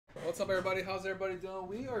What's up, everybody? How's everybody doing?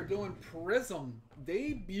 We are doing Prizm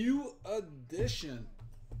Debut Edition.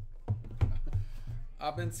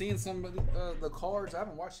 I've been seeing some of the cards. I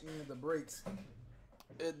haven't watched any of the breaks.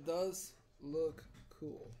 It does look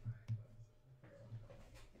cool.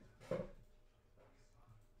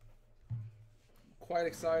 Quite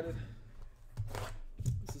excited.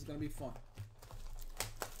 This is going to be fun.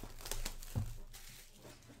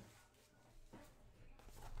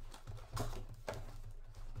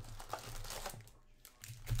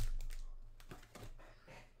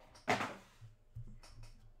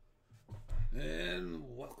 And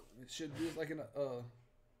welcome. It should be like in a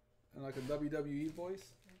WWE voice.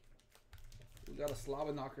 We got a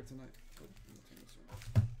Slava knocker tonight.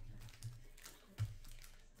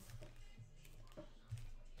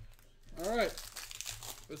 All right,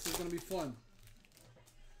 this is gonna be fun.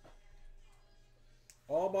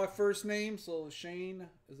 All by first name, so Shane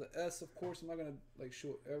is an S, of course. I'm not gonna like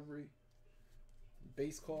show every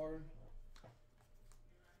base card.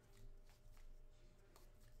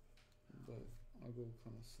 But I'll go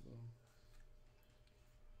kind of slow.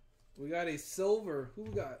 We got a silver. Who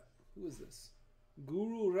we got? Who is this?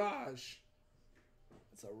 Guru Raj.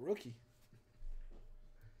 That's a rookie.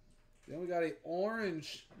 Then we got a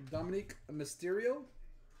orange Dominic Mysterio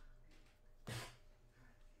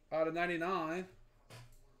out of 99.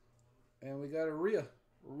 And we got a Rhea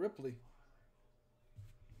Ripley.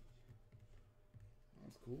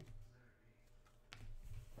 That's cool.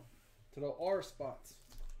 To the R spots.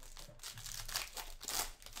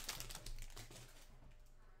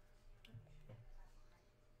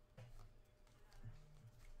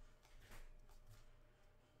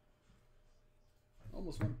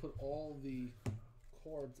 Almost want to put all the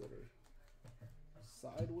cards that are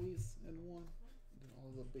sideways in one, and then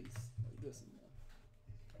all the base like this in one.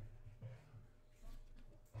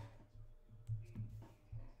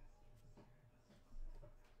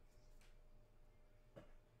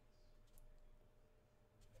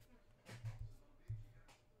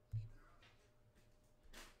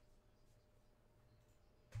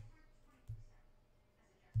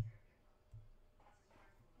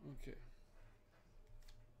 Okay.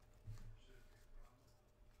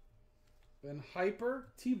 Then Hyper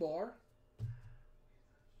T-Bar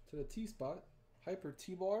to the T spot. Hyper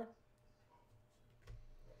T-Bar.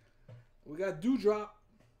 We got Dewdrop,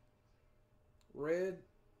 Red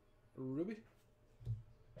Ruby,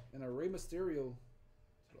 and a Rey Mysterio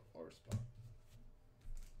to the R spot.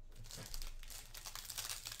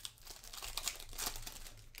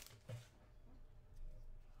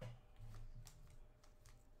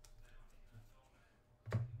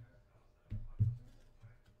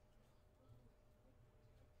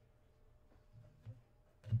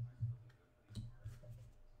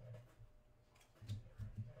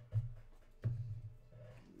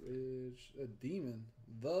 A demon,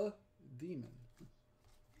 the demon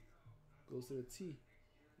goes to the T.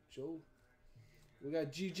 Joe, we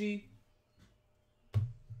got GG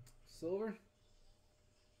silver,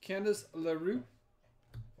 Candice LaRue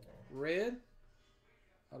red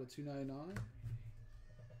out of 299,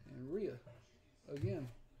 and Rhea again.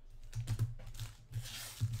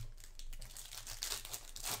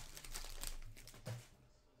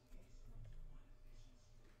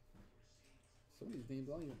 Some of these names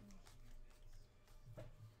on you.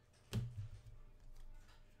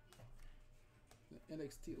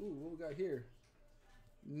 NXT. Ooh, what we got here?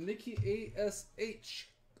 Nikki ASH.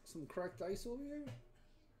 Some cracked ice over here.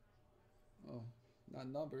 Oh, not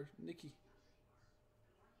number. Nikki.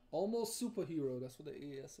 Almost superhero. That's what the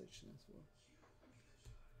ASH stands for.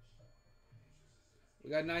 We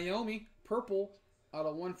got Naomi. Purple out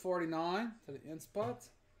of 149 to the end spot.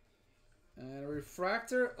 And a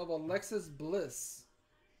refractor of Alexis Bliss.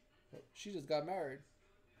 She just got married.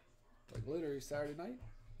 Like literally Saturday night.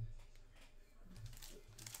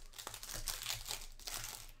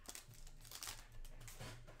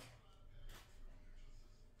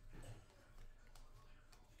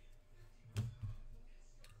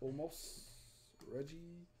 Almost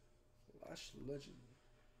Reggie Lash Legend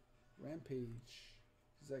Rampage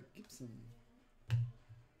Zach Gibson.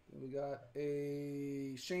 Then we got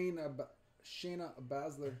a Shayna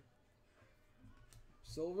Baszler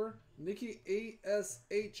silver, Nikki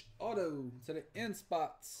ASH auto to the end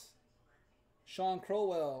spots, Sean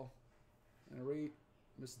Crowell and Rey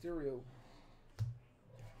Mysterio.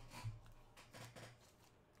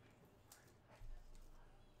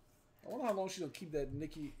 I wonder how long she'll keep that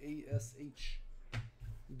Nikki ASH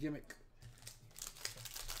gimmick.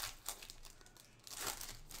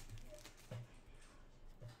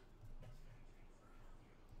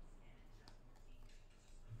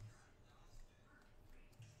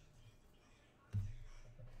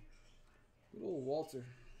 Walter.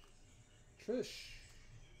 Trish.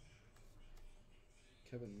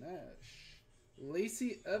 Kevin Nash.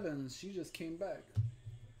 Lacey Evans. She just came back.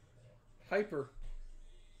 Hyper.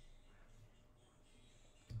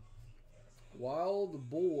 Wild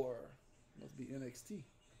Boar. Must be NXT.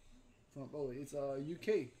 Oh, it's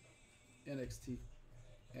UK NXT.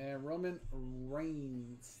 And Roman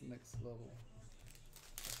Reigns, next level.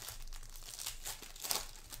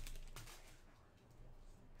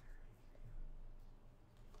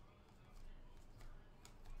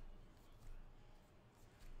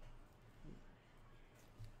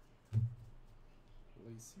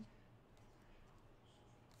 Lacey.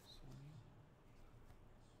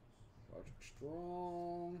 Roderick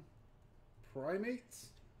Strong. Primates.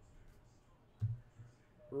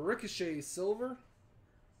 Ricochet Silver.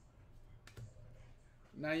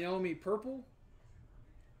 Naomi Purple.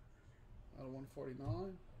 Out of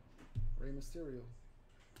 149. Rey Mysterio.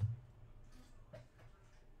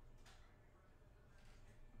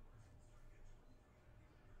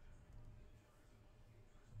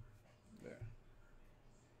 There.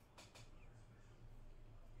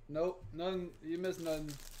 Nope, none. You missed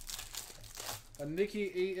none. A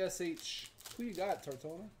Nikki ASH. Who you got,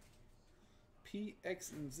 Tortona?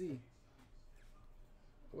 PX and Z.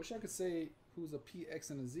 I wish I could say who's a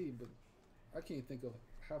PX and a Z, but I can't think of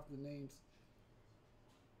half the names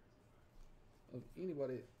of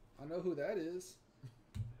anybody. I know who that is.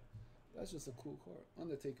 That's just a cool card.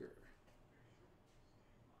 Undertaker.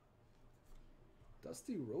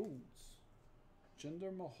 Dusty Rhodes.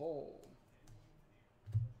 Jinder Mahal.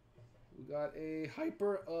 We got a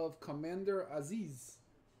hyper of Commander Aziz.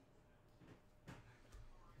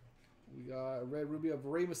 We got a red ruby of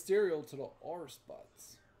Rey Mysterio to the R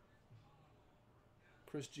spots.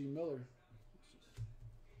 Chris G. Miller.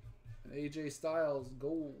 And AJ Styles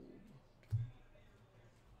gold.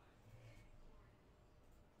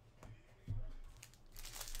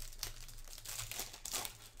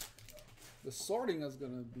 The sorting is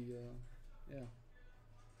gonna be yeah.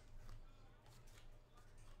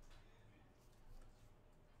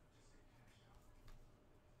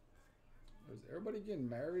 Is everybody getting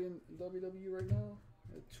married in WWE right now?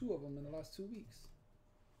 There are 2 of them in the last 2 weeks.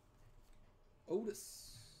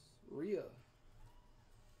 Otis, Rhea.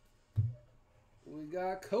 We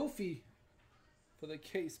got Kofi for the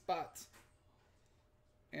K spot.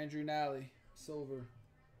 Andrew Nally, silver.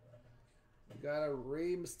 We got a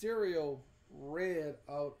Rey Mysterio red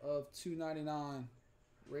out of 299.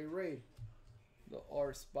 Ray. The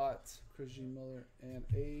R spot, Chris G. Miller, and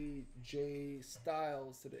AJ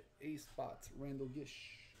Styles to the A spot, Randall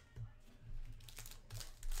Gish.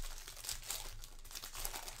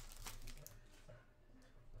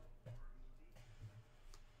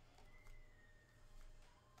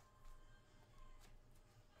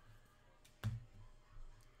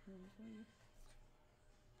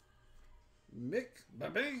 Mick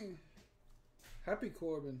Babang. Happy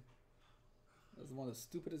Corbin. That's one of the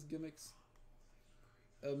stupidest gimmicks.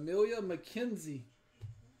 Amelia McKenzie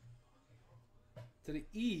to the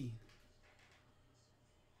E.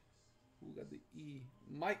 Who got the E?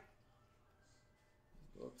 Mike.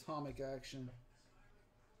 Atomic action.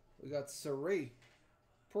 We got Saray.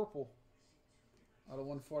 Purple. Out of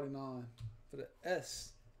 149. For the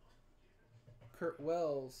S. Kurt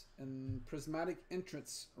Wells. And Prismatic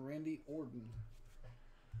Entrance. Randy Orton.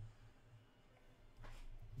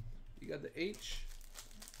 You got the H.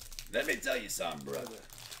 Let me tell you something, brother.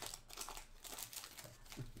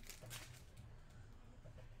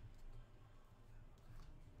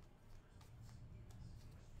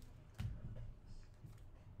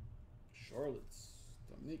 Charlotte's,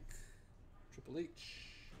 Dominique, Triple H,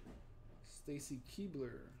 Stacy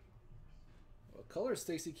Keibler. What color is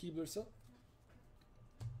Stacy Keibler? So?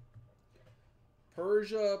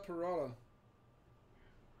 Persia Parada,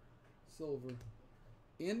 silver.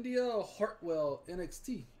 India Hartwell,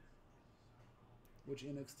 NXT. Which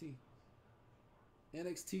NXT?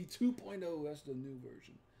 NXT 2.0, that's the new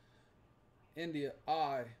version. India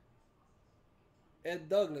I. Ed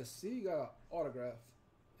Douglas, see, you got an autograph.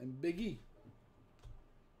 And Big E.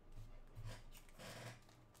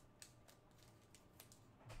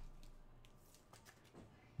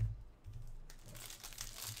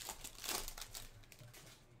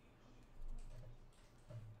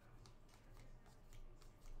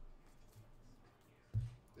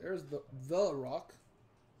 There's the Rock.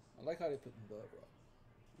 I like how they put the Rock.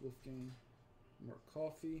 Wolfgang, Mark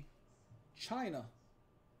Coffey, China,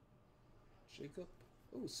 Jacob.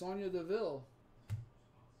 Oh, Sonya Deville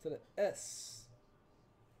to the S.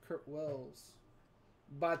 Kurt Wells,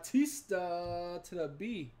 Batista to the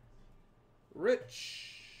B.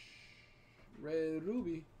 Rich Red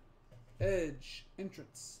Ruby. Edge.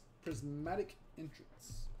 Entrance. Prismatic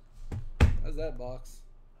entrance. How's that box?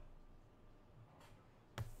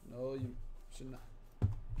 No, you should not.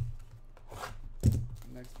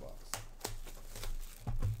 Next box.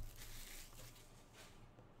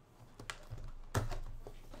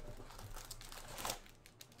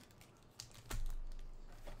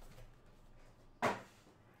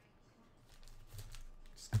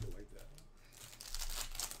 Just go like that.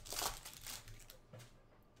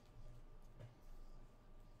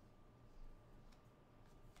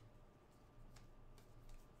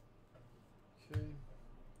 Okay.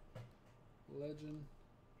 Legend.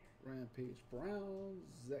 Rampage Brown,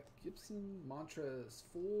 Zach Gibson, Montrez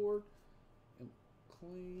Ford, and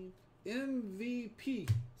Clean. MVP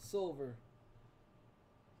Silver.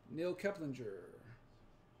 Neil Keplinger.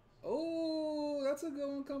 Oh, that's a good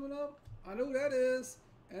one coming up. I know who that is.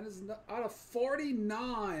 And it's out of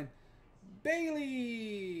 49.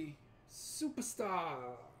 Bailey.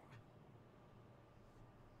 Superstar.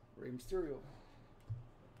 Rey Mysterio.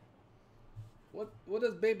 What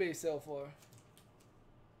does Bebe sell for?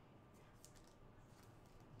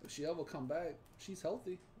 If she ever come back, she's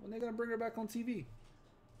healthy. When they gonna bring her back on TV?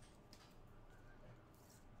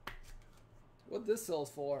 What this sells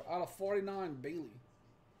for? Out of 49, Bailey.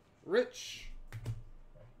 Rich.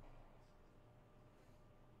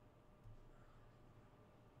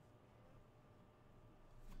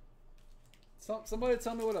 Somebody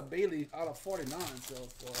tell me what a Bailey out of 49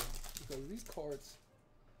 sells for. Because these cards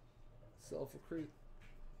sell for creep.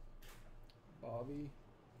 Bobby.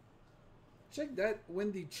 Check that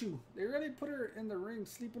Wendy Chu. They really put her in the ring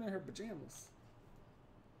sleeping in her pajamas.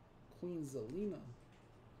 Queen Zelina.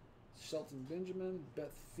 Shelton Benjamin.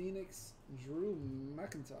 Beth Phoenix. Drew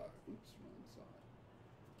McIntyre. Oops, wrong side.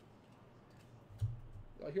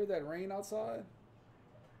 Y'all hear that rain outside?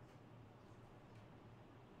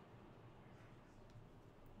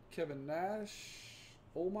 Kevin Nash.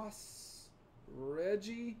 Omos.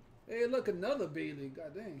 Reggie. Hey, look, another Bailey.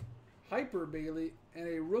 God dang. Hyper Bailey and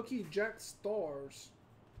a rookie Jack Stars.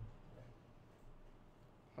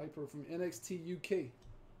 Hyper from NXT UK.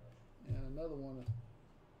 And another one.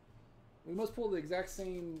 We must pull the exact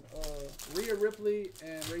same Rhea Ripley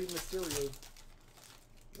and Rey Mysterio.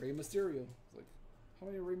 Rey Mysterio. It's like, how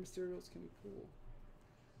many Rey Mysterios can we pull?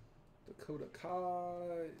 Dakota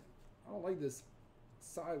Kai. I don't like this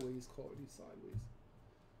sideways card. He's sideways.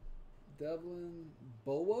 Devlin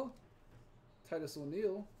Boa. Titus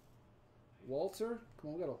O'Neil. Walter. Come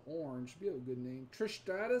on, we got an orange. Be a good name. Trish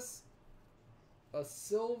Stratus. A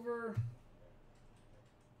silver.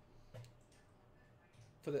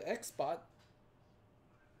 For the X spot.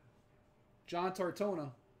 John Tortona.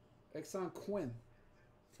 Exxon Quinn.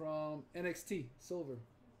 From NXT. Silver.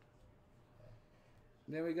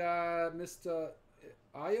 And then we got Mr.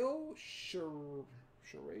 Io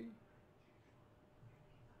Sheree.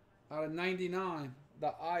 Out of 99. The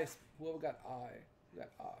I. Whoever got I. We got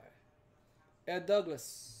I. Ed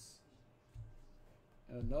Douglas.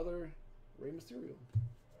 And another Rey Mysterio.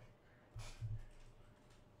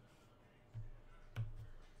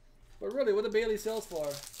 But really, what the Bailey sells for?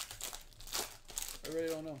 I really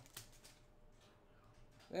don't know.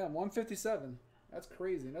 Damn, 157. That's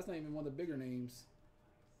crazy. That's not even one of the bigger names.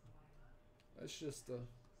 That's just a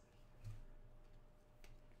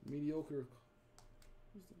mediocre.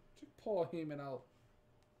 Check Paul Heyman out.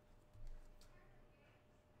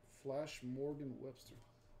 Flash Morgan Webster.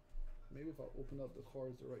 Maybe if I open up the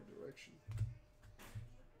cards the right direction.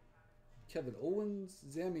 Kevin Owens,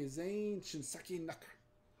 Sami Zayn, Shinsuke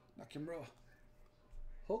Nakamura,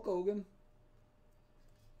 Hulk Hogan.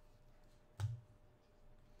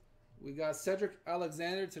 We got Cedric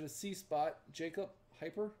Alexander to the C spot. Jacob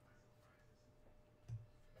Hyper.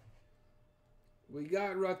 We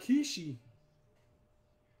got Rikishi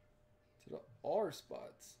to the R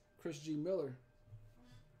spots. Chris G. Miller.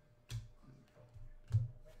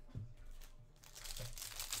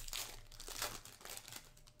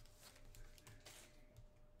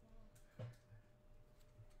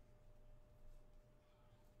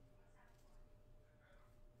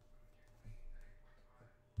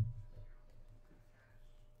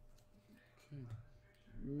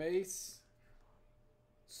 Mace,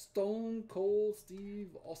 Stone Cold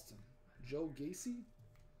Steve Austin, Joe Gacy,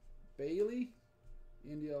 Bailey,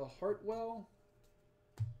 India Hartwell.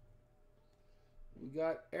 We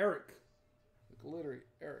got Eric, the glittery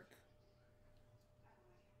Eric,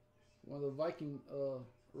 one of the Viking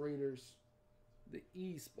Raiders, the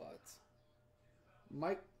E spots.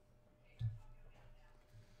 Mike,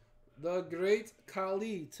 the Great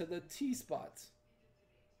Khali to the T spots.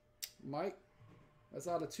 Mike. That's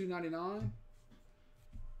out of 299.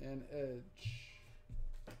 and Edge.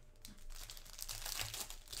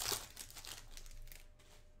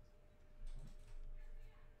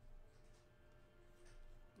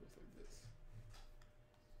 Goes like this.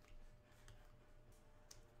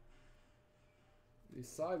 These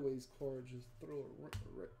sideways cards just throw a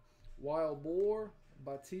Wild Boar,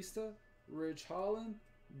 Batista, Ridge Holland,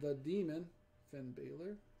 the Demon, Finn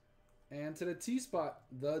Balor, and to the T spot,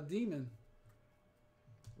 the Demon.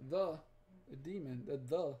 The Demon,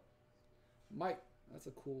 the Mike. That's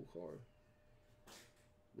a cool card.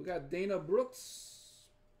 We got Dana Brooks,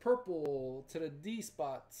 purple to the D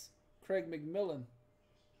spots, Craig McMillan.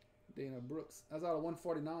 Dana Brooks. That's out of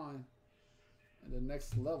 149. And the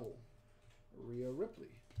next level, Rhea Ripley.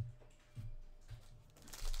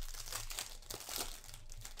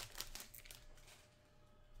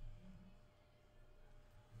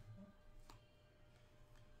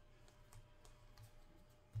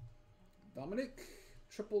 Dominic,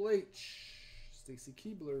 Triple H, Stacy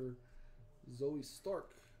Keibler, Zoe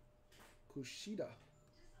Stark, Kushida.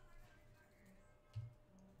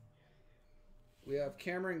 We have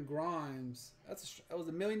Cameron Grimes. That was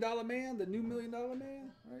the $1 Million Man, the new $1 Million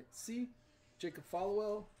Man, right? C. Jacob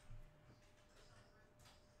Followell,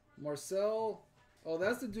 Marcel. Oh,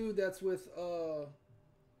 that's the dude that's with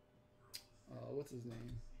what's his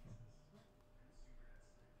name?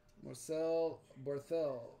 Marcel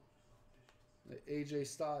Barthel. AJ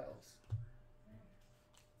Styles.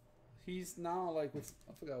 He's now like with,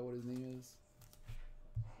 I forgot what his name is.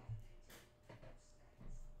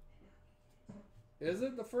 Is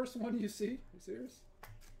it the first one you see? You serious?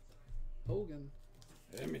 Hogan.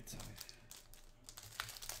 Let me tell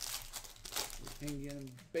you.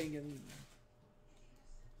 Hanging, banging.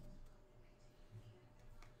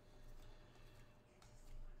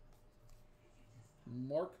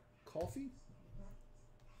 Mark Coffey.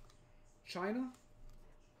 China,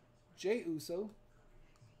 Jay Uso,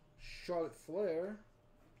 Charlotte Flair,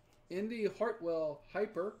 Indy Hartwell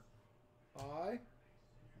Hyper,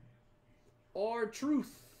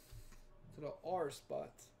 R-Truth to the R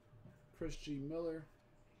spot, Chris G. Miller,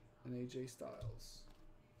 and AJ Styles.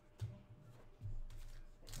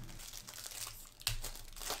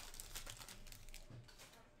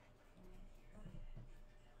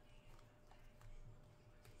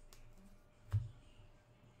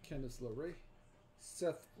 Candice LeRae,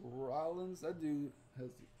 Seth Rollins. That dude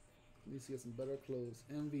needs to get some better clothes.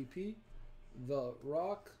 MVP, The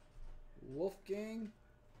Rock, Wolfgang,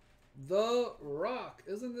 The Rock.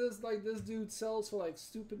 Isn't this like this dude sells for like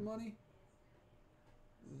stupid money?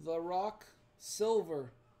 The Rock,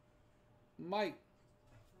 silver, Mike,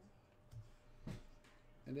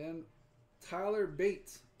 and then Tyler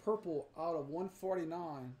Bate, purple out of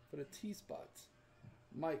 149 for the T spots,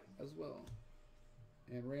 Mike as well.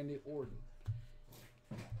 And Randy Orton.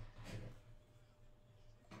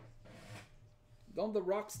 Don't the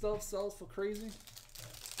Rock stuff sells for crazy?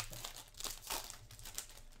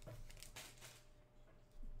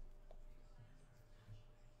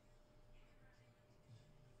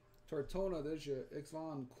 Tortona, there's your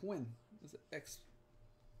X-Von Quinn. There's an X.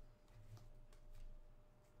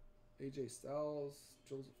 AJ Styles,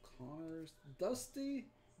 Joseph Connors, Dusty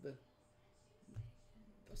Rhodes.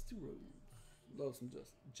 Love some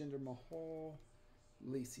just Jinder Mahal,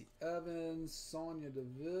 Lacey Evans, Sonya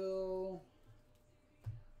Deville.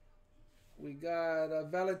 We got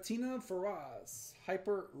Valentina Feroz,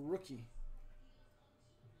 Hyper Rookie.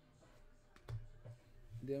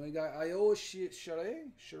 Then we got Io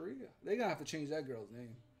Shirai. They're gonna have to change that girl's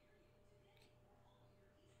name.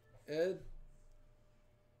 Ed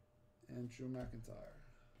and Drew McIntyre.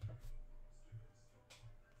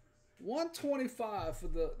 125 for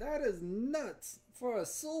the. That is nuts for a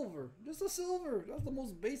silver. Just a silver. That's the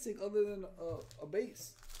most basic, other than a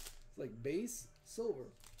base. It's like base silver.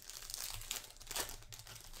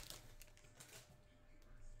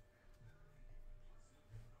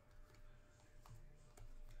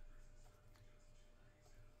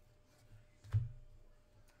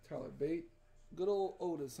 Tyler Bate. Good old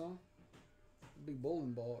Otis, huh? Big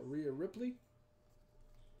bowling ball. Rhea Ripley.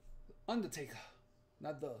 Undertaker.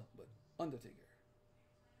 Not the, but Undertaker.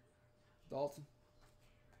 Dalton.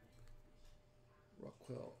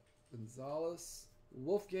 Raquel Gonzalez.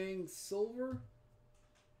 Wolfgang Silver.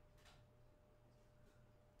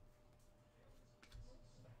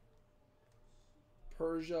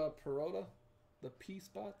 Persia Perota. The P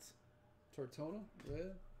spots. Tortona.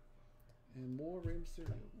 Red. And more Rey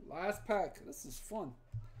Mysterio. Last pack. This is fun.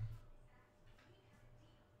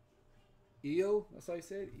 Io. That's how you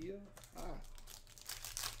say it? Io. Ah.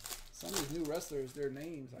 Some of these new wrestlers, their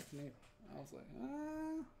names, I was like,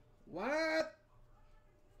 what?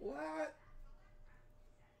 What?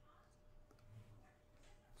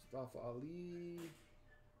 Mustafa Ali.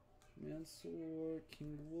 Mansoor.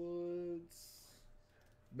 King Woods.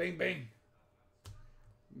 Bang, bang.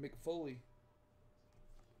 Mick Foley.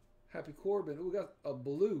 Happy Corbin. Ooh, we got a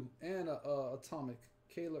blue and a atomic.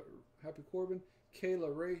 Kayla. Happy Corbin.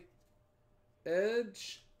 Kayla Ray.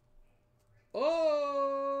 Edge.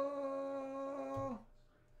 Oh!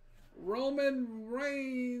 Roman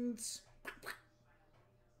Reigns.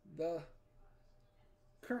 The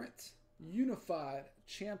current unified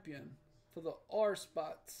champion for the R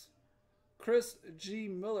spots. Chris G.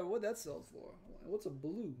 Miller. What that sells for? What's a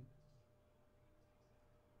blue?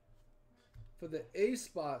 For the A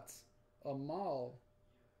spots, Amal.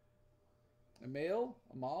 A male?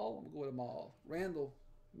 Amal? I'm going to go with Amal. Randall.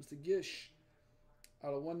 Mr. Gish.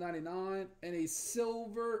 Out of 199. And a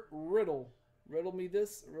silver Riddle. Riddle me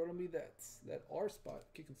this, riddle me that. That R spot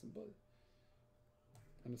kicking some butt.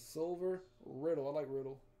 And a silver Riddle. I like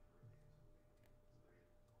Riddle.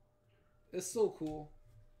 It's so cool.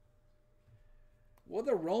 What are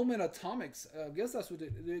the Roman Atomics? I guess that's what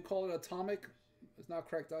they call it. Atomic. It's not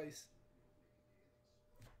cracked ice.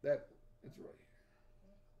 That it's right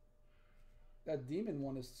here. That demon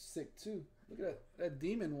one is sick too. Look at that. That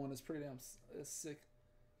demon one is pretty damn sick.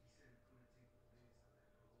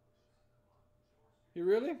 You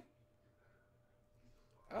really?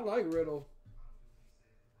 I like Riddle.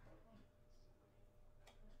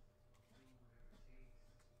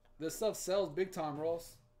 This stuff sells big time,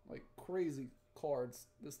 Ross. Like crazy cards.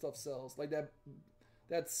 This stuff sells. Like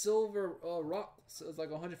that silver rock is like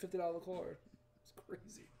 $150 card. It's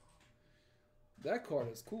crazy. That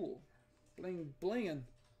card is cool. Bling blinging.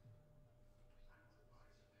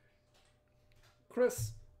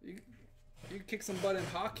 Chris, you kick some butt in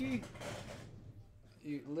hockey.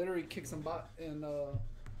 You literally kick some butt in. I'm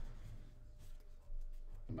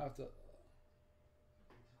gonna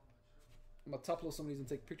top load some of these and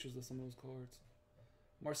take pictures of some of those cards.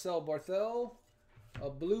 Marcel Barthel,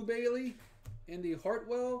 Blue Bailey, Indy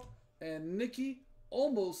Hartwell, and Nikki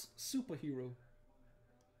Almost Superhero.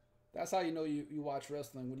 That's how you know you watch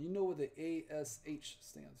wrestling, when you know what the ASH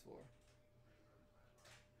stands for.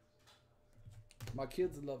 My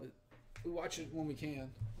kids love it. We watch it when we can.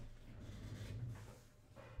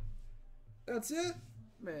 That's it?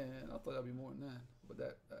 Man, I thought that'd be more than that. But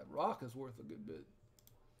that rock is worth a good bit.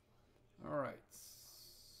 All right.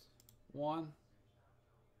 1,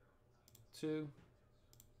 2,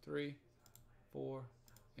 3, 4,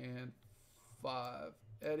 and 5.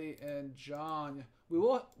 Eddie and John.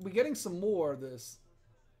 We're getting some more of this.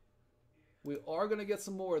 We are going to get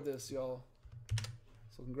some more of this, y'all.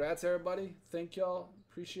 So congrats, everybody. Thank y'all.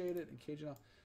 Appreciate it. And Cajun out.